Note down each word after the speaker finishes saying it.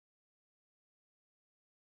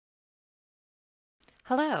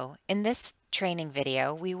Hello, in this training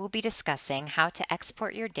video, we will be discussing how to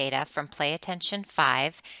export your data from PlayAttention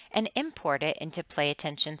 5 and import it into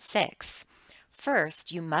PlayAttention 6.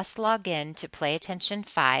 First, you must log in to PlayAttention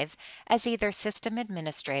 5 as either System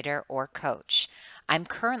Administrator or Coach. I'm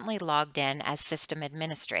currently logged in as System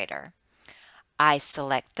Administrator. I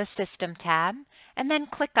select the System tab and then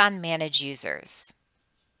click on Manage Users.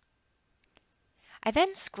 I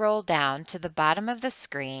then scroll down to the bottom of the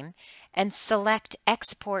screen and select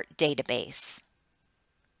Export Database.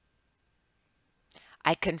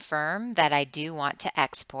 I confirm that I do want to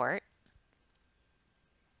export.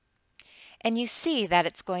 And you see that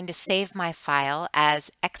it's going to save my file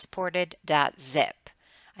as exported.zip.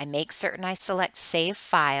 I make certain I select Save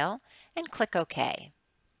File and click OK.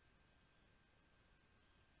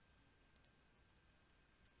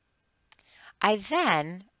 I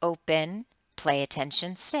then open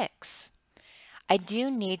PlayAttention 6. I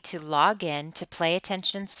do need to log in to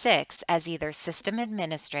PlayAttention 6 as either System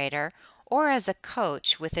Administrator or as a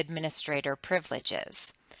coach with administrator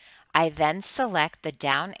privileges. I then select the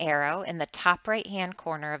down arrow in the top right-hand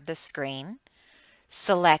corner of the screen,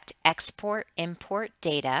 select Export Import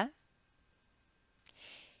Data,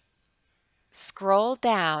 scroll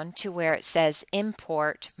down to where it says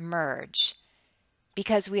Import Merge,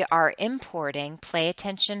 because we are importing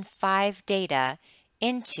PlayAttention 5 data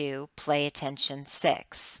into PlayAttention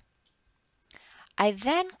 6. I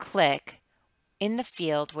then click in the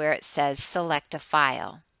field where it says Select a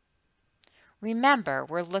File. Remember,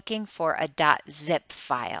 we're looking for a .zip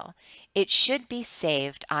file. It should be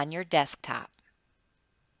saved on your desktop.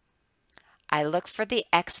 I look for the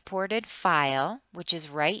exported file, which is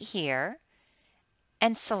right here,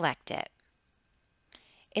 and select it.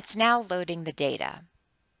 It's now loading the data.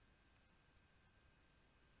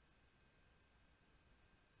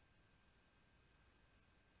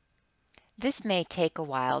 This may take a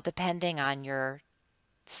while depending on your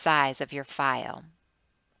size of your file.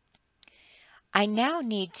 I now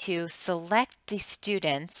need to select the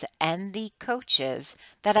students and the coaches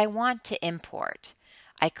that I want to import.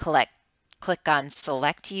 I click on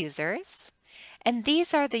Select Users, and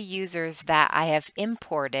these are the users that I have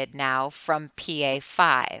imported now from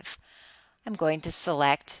PA5. I'm going to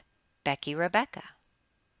select Becky Rebecca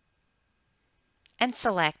and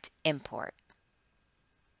select Import.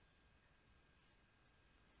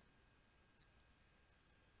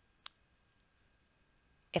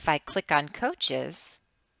 If I click on Coaches,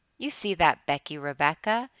 you see that Becky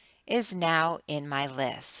Rebecca is now in my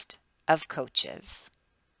list of coaches.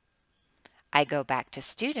 I go back to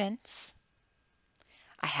Students.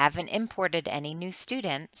 I haven't imported any new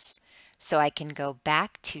students, so I can go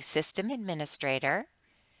back to System Administrator,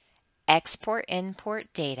 Export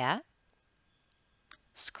Import Data,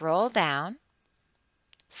 scroll down,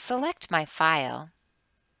 select my file,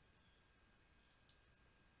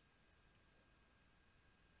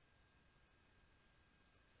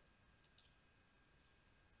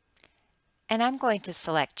 and I'm going to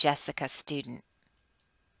select Jessica Student.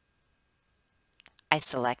 I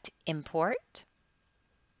select Import,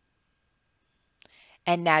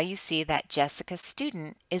 and now you see that Jessica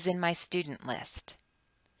Student is in my student list.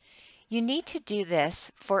 You need to do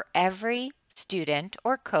this for every student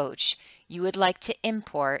or coach you would like to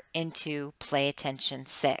import into PlayAttention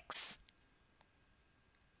 6.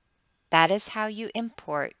 That is how you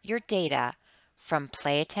import your data from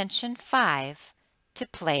PlayAttention 5 to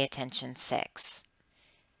PlayAttention 6.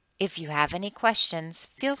 If you have any questions,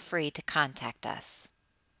 feel free to contact us.